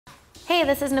Hey,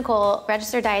 this is Nicole,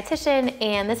 registered dietitian,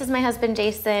 and this is my husband,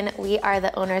 Jason. We are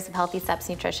the owners of Healthy Steps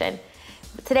Nutrition.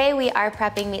 Today we are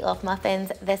prepping meatloaf muffins.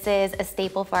 This is a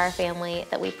staple for our family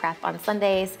that we prep on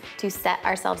Sundays to set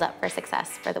ourselves up for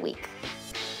success for the week.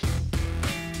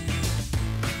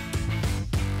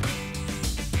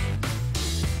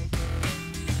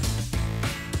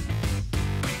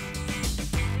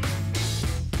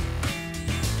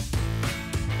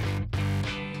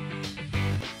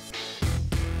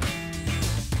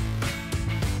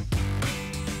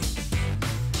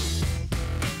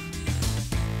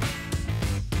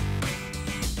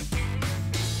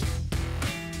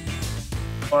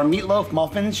 Our meatloaf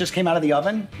muffins just came out of the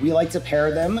oven. We like to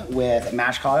pair them with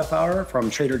mashed cauliflower from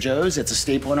Trader Joe's. It's a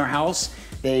staple in our house.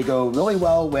 They go really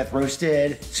well with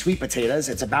roasted sweet potatoes.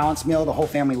 It's a balanced meal. The whole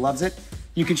family loves it.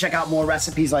 You can check out more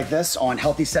recipes like this on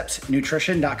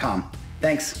healthystepsnutrition.com.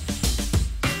 Thanks.